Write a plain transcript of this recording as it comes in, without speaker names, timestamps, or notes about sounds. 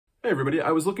Hey everybody, I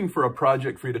was looking for a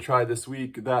project for you to try this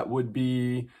week that would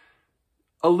be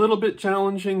a little bit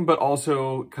challenging, but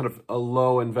also kind of a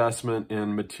low investment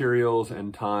in materials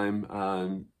and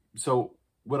time. So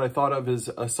what I thought of is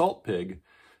a salt pig.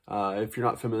 If you're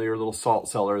not familiar, a little salt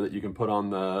cellar that you can put on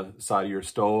the side of your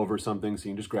stove or something, so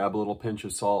you can just grab a little pinch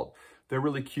of salt. They're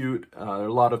really cute. There are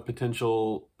a lot of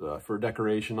potential for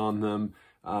decoration on them,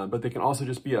 but they can also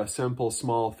just be a simple,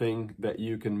 small thing that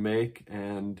you can make,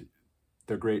 and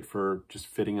they're great for just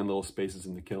fitting in little spaces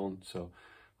in the kiln. So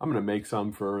I'm gonna make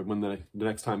some for when the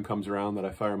next time comes around that I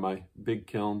fire my big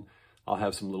kiln. I'll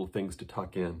have some little things to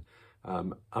tuck in.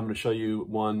 I'm gonna show you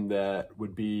one that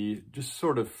would be just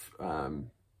sort of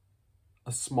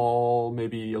a small,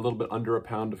 maybe a little bit under a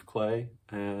pound of clay,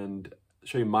 and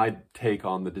show you my take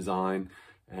on the design.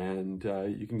 And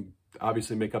you can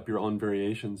obviously make up your own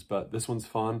variations, but this one's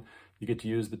fun. You get to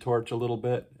use the torch a little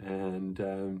bit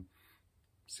and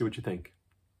see what you think.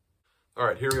 All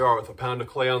right, here we are with a pound of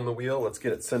clay on the wheel. Let's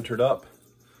get it centered up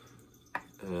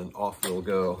and off we'll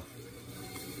go.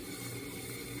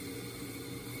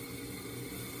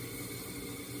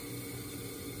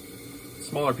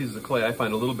 Smaller pieces of clay I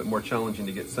find a little bit more challenging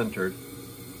to get centered.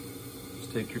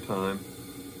 Just take your time.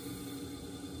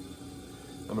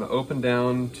 I'm gonna open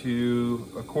down to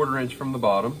 1/4 inch from the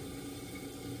bottom.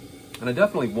 And I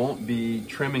definitely won't be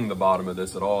trimming the bottom of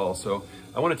this at all. So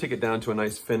I wanna take it down to a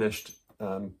nice finished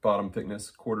bottom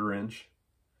thickness, 1/4 inch.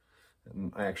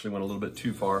 And I actually went a little bit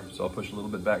too far, so I'll push a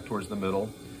little bit back towards the middle.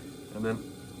 And then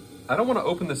I don't wanna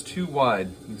open this too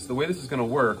wide, because the way this is gonna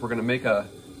work, we're gonna make a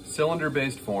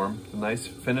cylinder-based form, a nice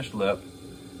finished lip.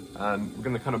 We're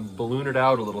gonna kind of balloon it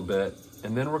out a little bit,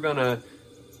 and then we're gonna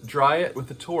dry it with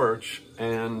the torch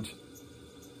and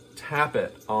tap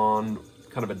it on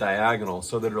kind of a diagonal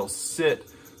so that it'll sit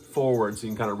forward so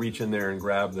you can kind of reach in there and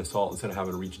grab the salt instead of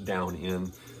having to reach down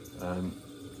in.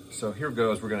 So here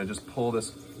goes, we're gonna just pull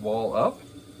this wall up.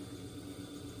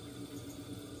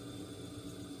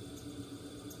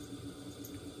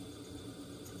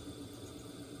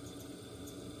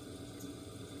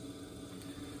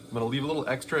 I'm gonna leave a little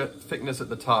extra thickness at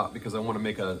the top because I wanna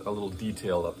make a little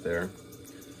detail up there.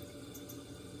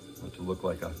 I want it to look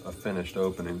like a finished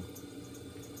opening.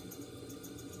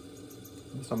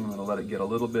 So I'm gonna let it get a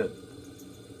little bit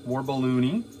more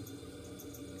balloony.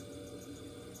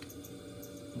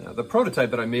 Now, the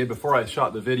prototype that I made before I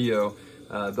shot the video,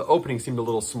 the opening seemed a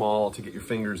little small to get your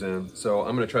fingers in. So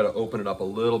I'm gonna try to open it up a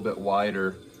little bit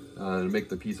wider and make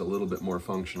the piece a little bit more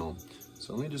functional.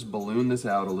 So let me just balloon this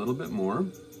out a little bit more.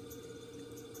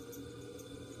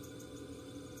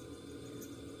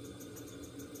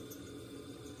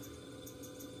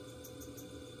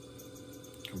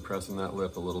 Compressing that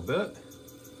lip a little bit.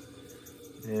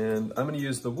 And I'm gonna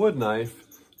use the wood knife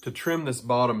to trim this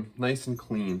bottom nice and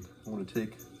clean. I wanna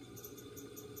take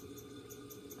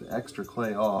the extra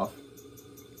clay off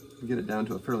and get it down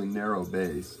to a fairly narrow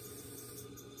base.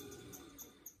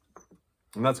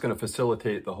 And that's gonna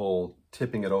facilitate the whole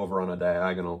tipping it over on a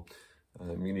diagonal.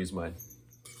 I'm gonna use my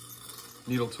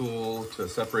needle tool to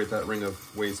separate that ring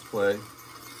of waste clay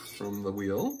from the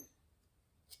wheel.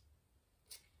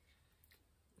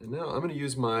 And now I'm gonna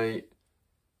use my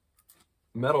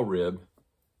metal rib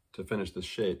to finish this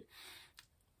shape.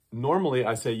 Normally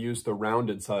I say use the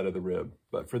rounded side of the rib,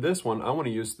 but for this one, I wanna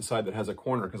use the side that has a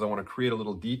corner because I wanna create a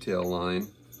little detail line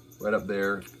right up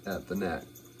there at the neck.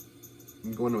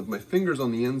 I'm going with my fingers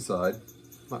on the inside.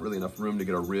 Not really enough room to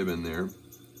get a rib in there.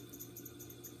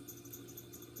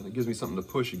 And it gives me something to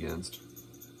push against.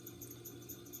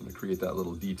 I'm gonna create that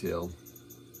little detail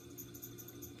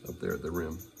up there at the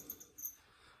rim.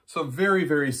 So very,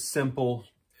 very simple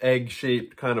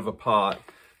egg-shaped kind of a pot.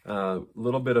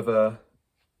 Little bit of a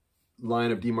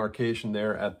line of demarcation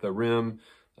there at the rim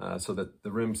so that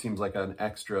the rim seems like an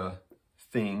extra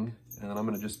thing. And I'm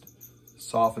gonna just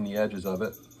soften the edges of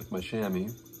it with my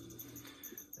chamois.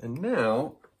 And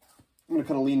now I'm gonna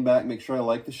kind of lean back, make sure I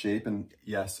like the shape, and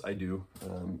yes, I do.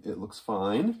 It looks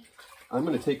fine. I'm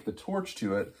gonna take the torch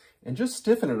to it and just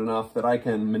stiffen it enough that I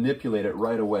can manipulate it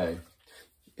right away.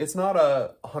 It's not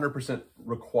a 100%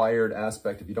 required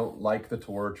aspect. If you don't like the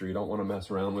torch or you don't want to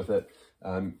mess around with it,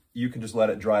 you can just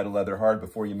let it dry to leather hard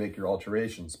before you make your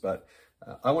alterations. But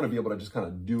I want to be able to just kind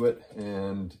of do it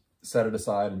and set it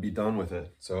aside and be done with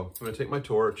it. So I'm going to take my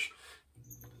torch,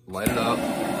 light it up.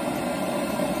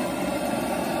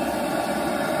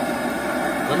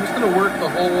 And I'm just going to work the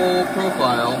whole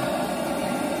profile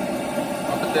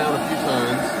up and down a few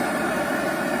times.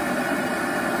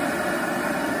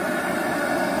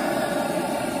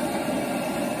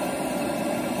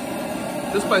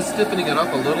 Just by stiffening it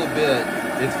up a little bit,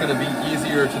 it's going to be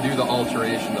easier to do the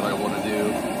alteration that I want to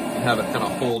do. have it kind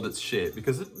of hold its shape,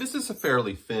 because this is a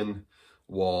fairly thin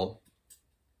wall.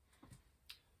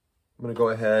 I'm going to go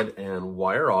ahead and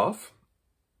wire off,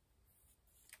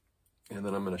 and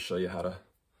then I'm going to show you how to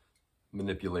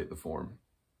manipulate the form.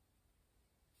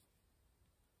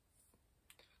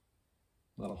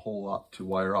 Not a whole lot to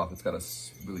wire off. It's got a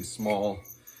really small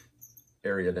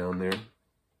area down there.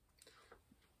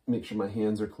 Make sure my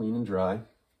hands are clean and dry. And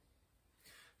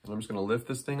I'm just going to lift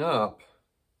this thing up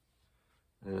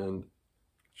and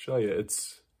show you.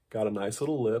 It's got a nice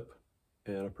little lip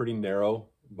and a pretty narrow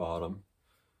bottom.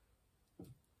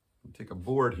 Take a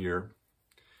board here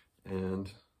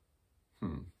and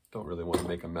don't really want to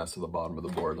make a mess of the bottom of the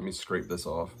board. Let me scrape this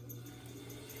off.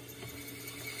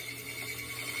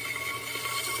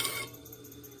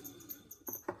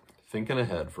 Thinking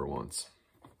ahead for once.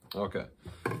 Okay,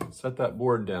 set that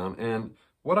board down, and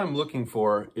what I'm looking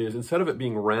for is, instead of it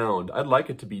being round, I'd like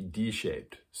it to be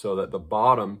D-shaped so that the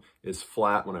bottom is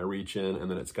flat when I reach in,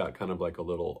 and then it's got kind of like a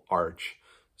little arch.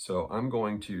 So I'm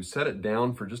going to set it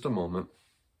down for just a moment,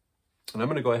 and I'm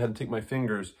going to go ahead and take my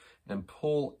fingers and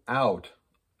pull out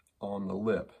on the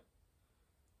lip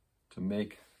to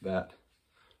make that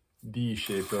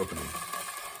D-shaped opening.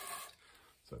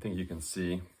 So I think you can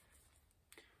see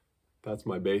that's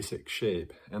my basic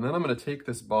shape. And then I'm going to take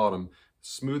this bottom,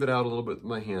 smooth it out a little bit with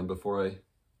my hand before I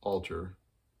alter.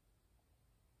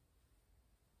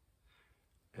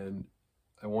 And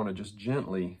I want to just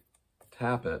gently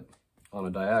tap it on a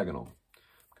diagonal,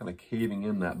 kind of caving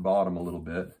in that bottom a little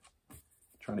bit,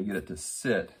 trying to get it to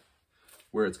sit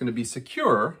where it's going to be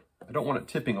secure. I don't want it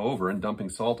tipping over and dumping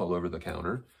salt all over the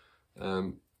counter.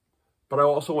 But I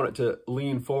also want it to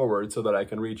lean forward so that I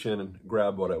can reach in and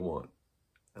grab what I want.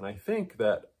 And I think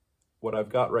that what I've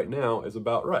got right now is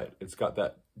about right. It's got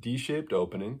that D-shaped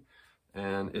opening,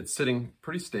 and it's sitting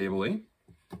pretty stably.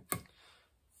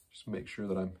 Just make sure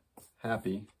that I'm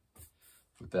happy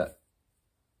with that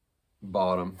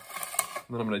bottom.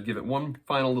 And then I'm going to give it one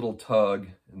final little tug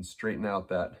and straighten out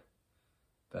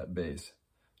that base.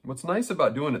 And what's nice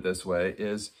about doing it this way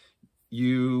is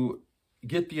you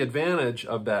get the advantage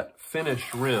of that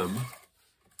finished rim,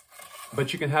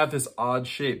 but you can have this odd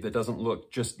shape that doesn't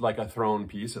look just like a thrown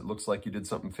piece. It looks like you did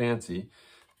something fancy.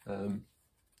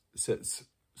 Sits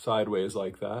sideways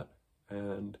like that.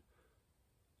 And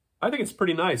I think it's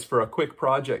pretty nice for a quick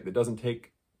project that doesn't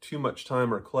take too much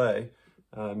time or clay.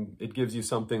 It gives you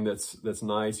something that's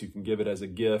nice. You can give it as a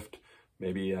gift.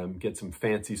 Maybe get some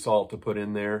fancy salt to put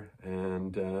in there.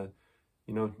 And,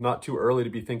 you know, not too early to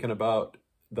be thinking about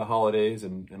the holidays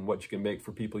and what you can make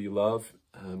for people you love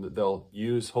that they'll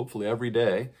use hopefully every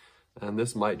day. And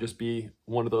this might just be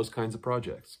one of those kinds of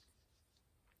projects.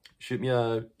 Shoot me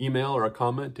an email or a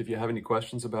comment if you have any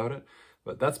questions about it.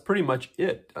 But that's pretty much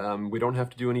it. We don't have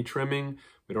to do any trimming.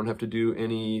 We don't have to do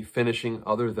any finishing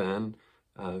other than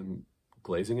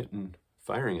glazing it and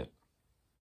firing it.